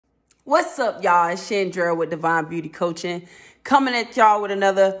What's up, y'all? It's Chandra with Divine Beauty Coaching, coming at y'all with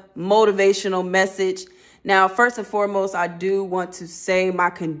another motivational message. Now, first and foremost, I do want to say my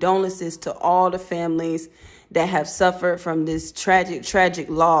condolences to all the families that have suffered from this tragic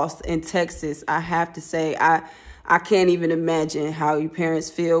loss in Texas. I have to say, I can't even imagine how you parents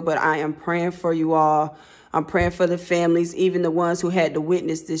feel, but I am praying for you all. I'm praying for the families, even the ones who had to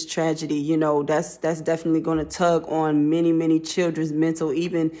witness this tragedy. You know, that's definitely going to tug on many children's mental,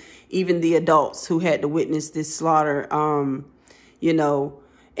 even the adults who had to witness this slaughter. You know,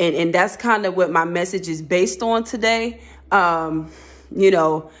 and that's kind of what my message is based on today. You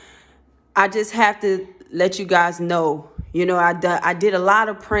know, I just have to let you guys know, you know, I did a lot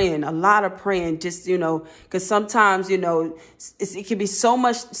of praying, just, you know, because sometimes, you know, it can be so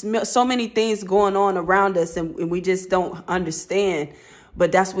many things going on around us and we just don't understand.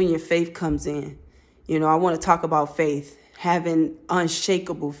 But that's when your faith comes in. You know, I want to talk about faith, having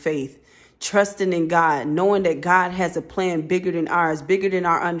unshakable faith, trusting in God, knowing that God has a plan bigger than ours, bigger than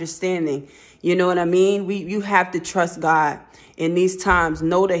our understanding. You know what I mean? You have to trust God in these times.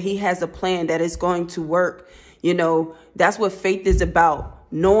 Know that he has a plan that is going to work. You know, that's what faith is about,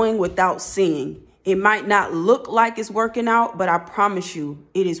 knowing without seeing. It might not look like it's working out, but I promise you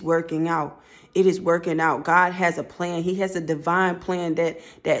it is working out. It is working out. God has a plan. He has a divine plan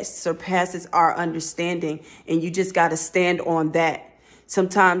that surpasses our understanding. And you just got to stand on that.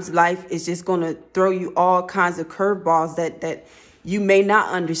 Sometimes life is just going to throw you all kinds of curveballs that you may not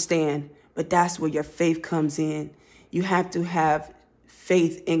understand. But that's where your faith comes in. You have to have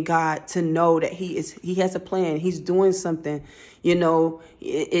faith in God to know that he has a plan. He's doing something. You know,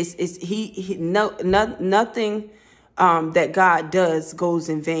 nothing that God does goes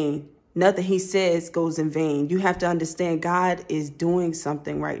in vain. Nothing he says goes in vain. You have to understand God is doing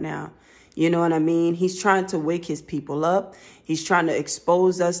something right now. You know what I mean? He's trying to wake his people up. He's trying to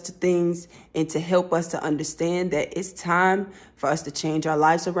expose us to things and to help us to understand that it's time for us to change our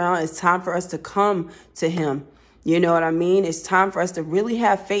lives around. It's time for us to come to him. You know what I mean? It's time for us to really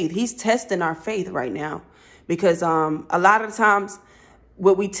have faith. He's testing our faith right now because a lot of times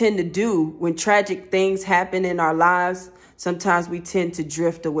what we tend to do when tragic things happen in our lives, sometimes we tend to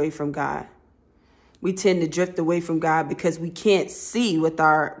drift away from God. We tend to drift away from God because we can't see with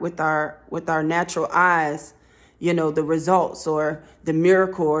our natural eyes, you know, the results or the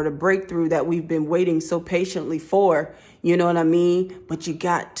miracle or the breakthrough that we've been waiting so patiently for. You know what I mean? But you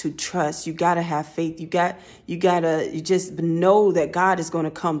got to trust. You got to have faith. You just know that God is going to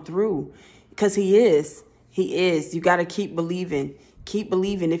come through because he is. He is. You got to keep believing. Keep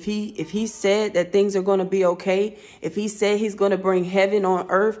believing. If he said that things are going to be okay, if he said he's going to bring heaven on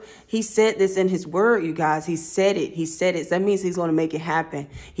earth, he said this in his word, you guys. He said it. He said it. So that means he's going to make it happen.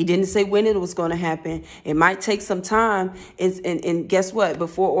 He didn't say when it was going to happen. It might take some time. And guess what?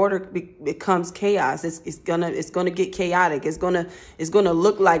 Before order becomes chaos, it's gonna get chaotic. It's gonna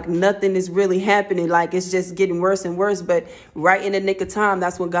look like nothing is really happening. Like it's just getting worse and worse. But right in the nick of time,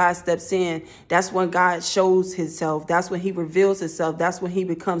 that's when God steps in. That's when God shows himself. That's when he reveals himself. That's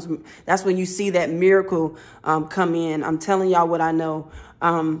when you see that miracle come in. I'm telling y'all what I know.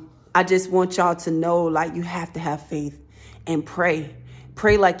 I just want y'all to know, like, you have to have faith and pray.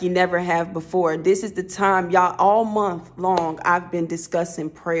 Pray like you never have before. This is the time, y'all, all month long, I've been discussing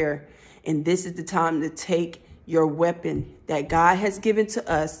prayer. And this is the time to take your weapon that God has given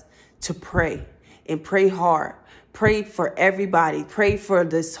to us to pray and pray hard. Pray for everybody. Pray for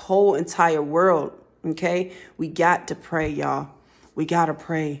this whole entire world. Okay? We got to pray, y'all. We got to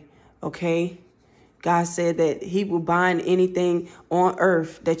pray, okay? God said that he will bind anything on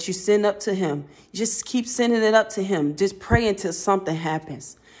earth that you send up to him. Just keep sending it up to him. Just pray until something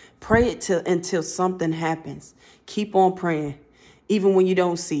happens. Pray until something happens. Keep on praying, even when you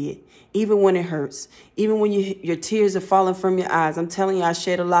don't see it, even when it hurts, even when your tears are falling from your eyes. I'm telling you, I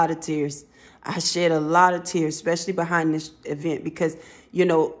shed a lot of tears. I shed a lot of tears, especially behind this event, because, you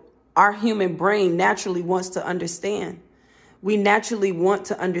know, our human brain naturally wants to understand. We naturally want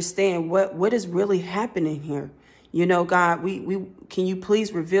to understand what is really happening here. You know, God, can you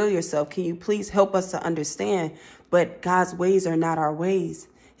please reveal yourself? Can you please help us to understand? But God's ways are not our ways.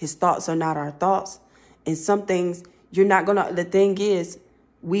 His thoughts are not our thoughts. And some things the thing is,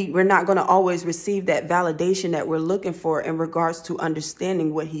 we're not going to always receive that validation that we're looking for in regards to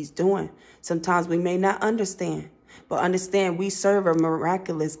understanding what he's doing. Sometimes we may not understand, but understand we serve a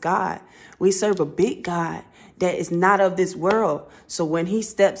miraculous God. We serve a big God that is not of this world. So when he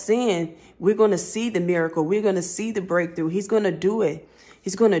steps in, we're going to see the miracle. We're going to see the breakthrough. He's going to do it.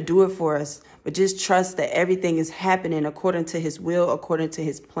 He's going to do it for us. But just trust that everything is happening according to his will, according to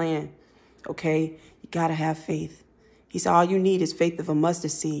his plan. Okay? You got to have faith. He said, all you need is faith of a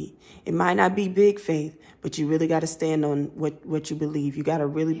mustard seed. It might not be big faith, but you really got to stand on what you believe. You got to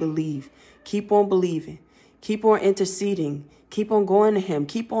really believe. Keep on believing. Keep on interceding. Keep on going to him.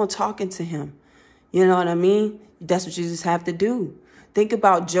 Keep on talking to him. You know what I mean? That's what you just have to do. Think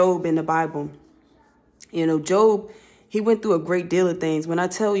about Job in the Bible. You know, Job, he went through a great deal of things. When I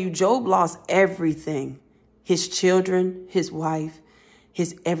tell you, Job lost everything. His children, his wife,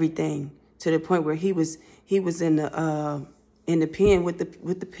 his everything, to the point where he was in the pen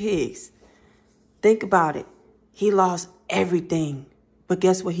with the pigs. Think about it. He lost everything. But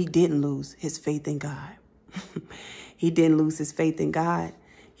guess what he didn't lose? His faith in God. He didn't lose his faith in God.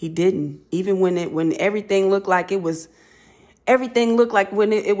 He didn't. Even when everything looked like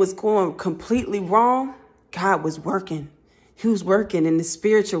when it was going completely wrong, God was working. He was working in the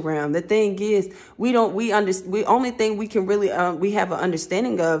spiritual realm. The thing is, only thing we can really we have an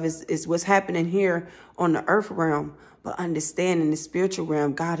understanding of is what's happening here on the earth realm. But understanding the spiritual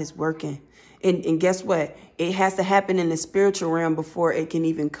realm, God is working. And guess what? It has to happen in the spiritual realm before it can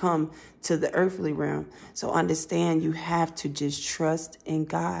even come to the earthly realm. So understand, you have to just trust in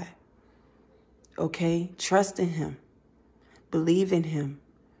God. Okay? Trust in him. Believe in him.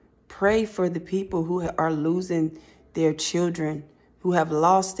 Pray for the people who are losing their children, who have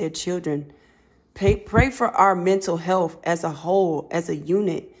lost their children. Pray for our mental health as a whole, as a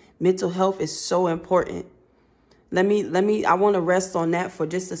unit. Mental health is so important. I want to rest on that for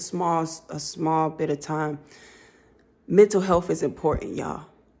just a small bit of time. Mental health is important, y'all.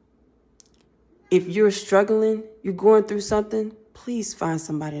 If you're struggling, you're going through something, please find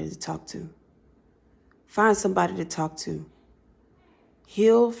somebody to talk to. Find somebody to talk to.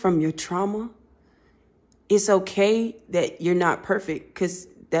 Heal from your trauma. It's okay that you're not perfect, because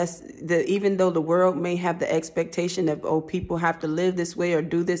even though the world may have the expectation of, oh, people have to live this way or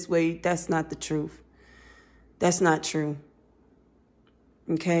do this way, that's not the truth. That's not true.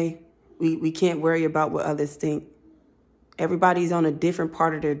 Okay? We can't worry about what others think. Everybody's on a different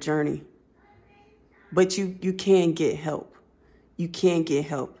part of their journey. But you can get help. You can get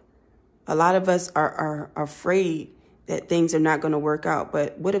help. A lot of us are afraid that things are not going to work out.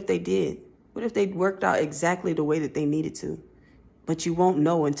 But what if they did? What if they worked out exactly the way that they needed to? But you won't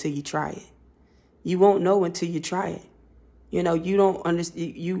know until you try it. You won't know until you try it. You know, you don't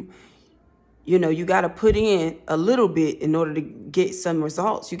understand. You got to put in a little bit in order to get some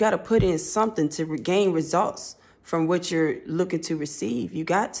results. You got to put in something to regain results from what you're looking to receive. You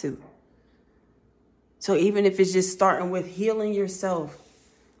got to. So even if it's just starting with healing yourself,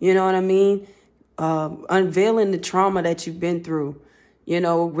 you know what I mean? Unveiling the trauma that you've been through,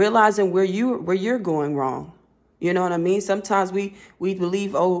 realizing where you're going wrong. You know what I mean? Sometimes we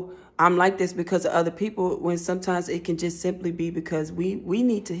believe, oh, I'm like this because of other people, when sometimes it can just simply be because we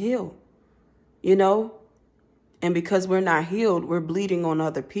need to heal. And because we're not healed, we're bleeding on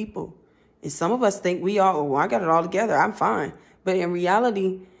other people. And some of us think I got it all together. I'm fine. But in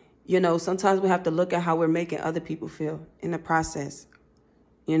reality, sometimes we have to look at how we're making other people feel in the process.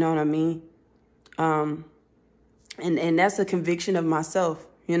 You know what I mean? And that's a conviction of myself.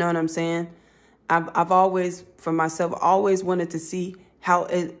 You know what I'm saying? I've always, for myself, always wanted to see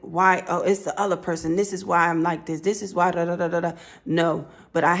it's the other person. This is why I'm like this. This is why da. No,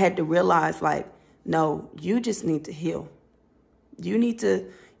 but I had to realize, no, you just need to heal. You need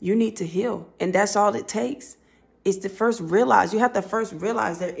to heal. And that's all it takes. It's to first realize. You have to first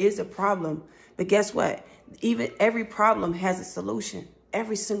realize there is a problem. But guess what? Even every problem has a solution.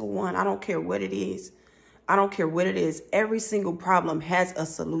 Every single one. I don't care what it is. Every single problem has a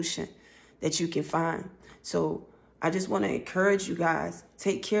solution that you can find. So I just want to encourage you guys,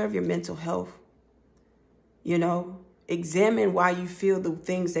 take care of your mental health. Examine why you feel the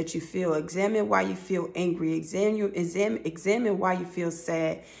things that you feel. Examine why you feel angry. Examine why you feel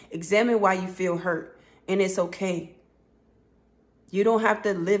sad. Examine why you feel hurt. And it's okay. You don't have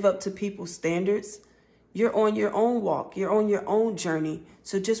to live up to people's standards. You're on your own walk. You're on your own journey.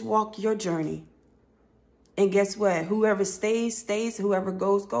 So just walk your journey. And guess what? Whoever stays, stays. Whoever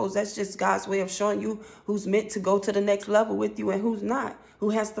goes, goes. That's just God's way of showing you who's meant to go to the next level with you and who's not,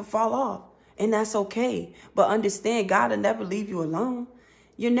 who has to fall off. And that's okay. But understand, God will never leave you alone.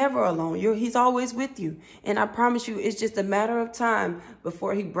 You're never alone. He's always with you. And I promise you, it's just a matter of time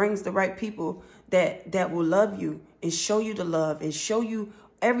before he brings the right people that will love you and show you the love and show you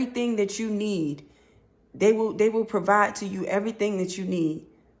everything that you need. They will provide to you everything that you need.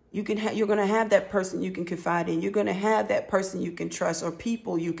 You're going to have that person you can confide in. You're going to have that person you can trust, or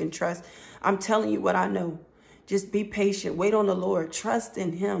people you can trust. I'm telling you what I know. Just be patient. Wait on the Lord. Trust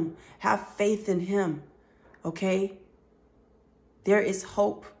in him. Have faith in him. Okay? There is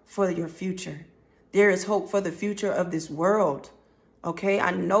hope for your future. There is hope for the future of this world. Okay,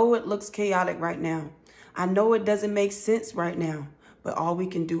 I know it looks chaotic right now. I know it doesn't make sense right now, but all we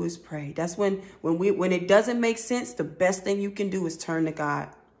can do is pray. That's when it doesn't make sense, the best thing you can do is turn to God.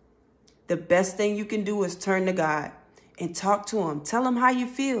 The best thing you can do is turn to God and talk to him. Tell him how you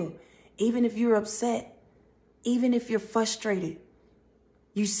feel. Even if you're upset, even if you're frustrated,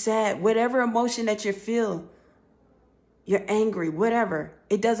 you sad, whatever emotion that you feel, you're angry, whatever,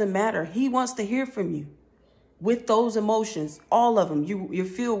 it doesn't matter. He wants to hear from you with those emotions, all of them. You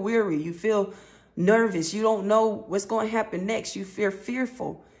feel weary, you feel nervous, you don't know what's going to happen next, you feel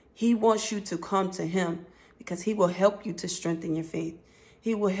fearful. He wants you to come to him because he will help you to strengthen your faith.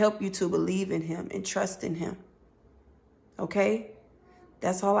 He will help you to believe in him and trust in him. Okay?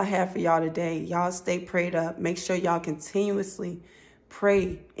 That's all I have for y'all today. Y'all stay prayed up. Make sure y'all continuously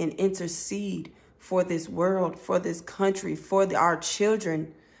pray and intercede for this world, for this country, for our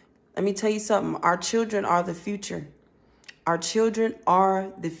children. Let me tell you something. Our children are the future. Our children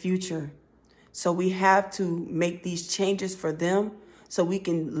are the future. So we have to make these changes for them so we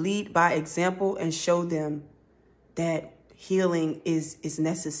can lead by example and show them that healing is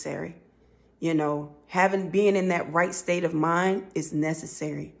necessary. You know, being in that right state of mind is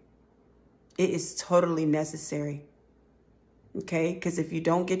necessary. It is totally necessary. Okay? Because if you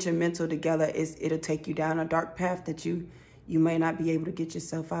don't get your mental together, it'll take you down a dark path that you may not be able to get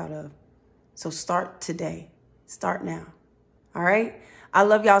yourself out of. So start today. Start now. All right? I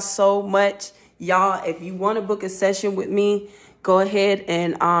love y'all so much. Y'all, if you want to book a session with me, go ahead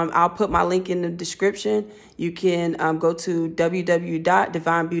and I'll put my link in the description. You can go to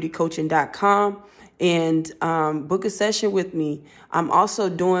www.divinebeautycoaching.com and book a session with me. I'm also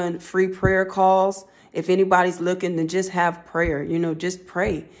doing free prayer calls. If anybody's looking to just have prayer, just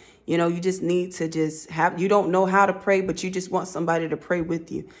pray. You just need to you don't know how to pray, but you just want somebody to pray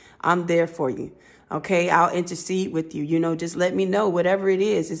with you. I'm there for you. Okay, I'll intercede with you. Just let me know whatever it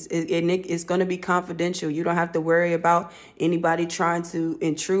is. It's going to be confidential. You don't have to worry about anybody trying to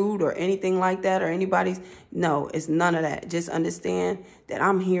intrude or anything like that, or no, it's none of that. Just understand that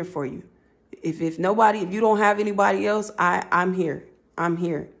I'm here for you. If you don't have anybody else, I'm here. I'm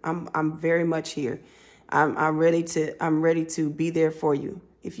here. I'm very much here. I'm ready to be there for you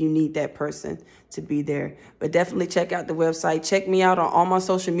if you need that person to be there. But definitely check out the website. Check me out on all my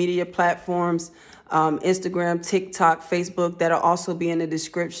social media platforms. Instagram, TikTok, Facebook, that'll also be in the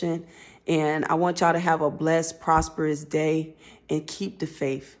description. And I want y'all to have a blessed, prosperous day and keep the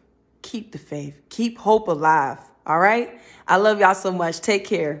faith. Keep the faith. Keep hope alive. All right? I love y'all so much. Take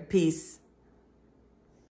care. Peace.